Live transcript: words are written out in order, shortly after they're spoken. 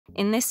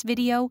In this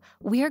video,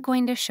 we're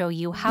going to show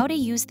you how to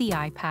use the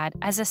iPad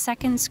as a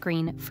second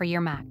screen for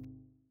your Mac.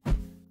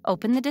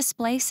 Open the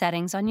display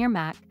settings on your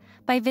Mac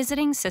by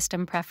visiting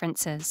System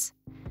Preferences.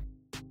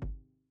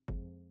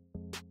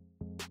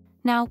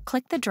 Now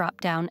click the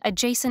drop-down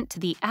adjacent to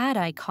the Add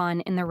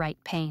icon in the right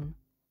pane.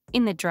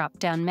 In the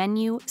drop-down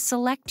menu,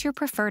 select your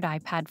preferred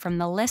iPad from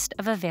the list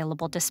of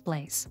available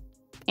displays.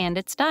 And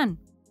it's done!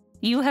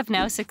 You have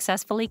now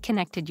successfully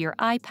connected your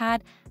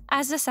iPad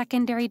as a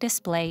secondary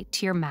display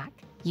to your Mac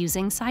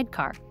using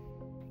Sidecar.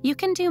 You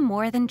can do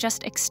more than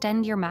just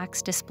extend your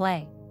Mac's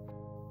display.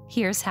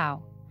 Here's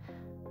how.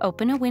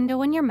 Open a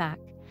window on your Mac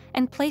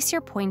and place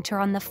your pointer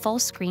on the full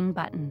screen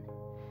button.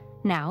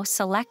 Now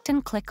select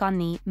and click on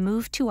the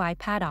Move to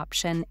iPad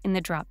option in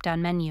the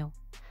drop-down menu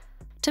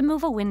to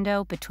move a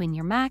window between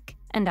your Mac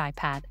and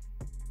iPad.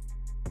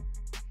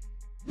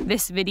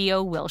 This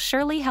video will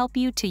surely help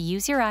you to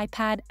use your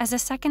iPad as a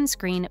second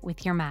screen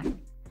with your Mac.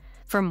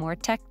 For more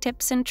tech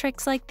tips and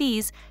tricks like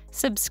these,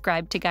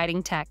 subscribe to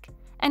Guiding Tech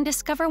and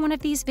discover one of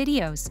these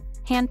videos,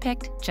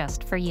 handpicked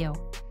just for you.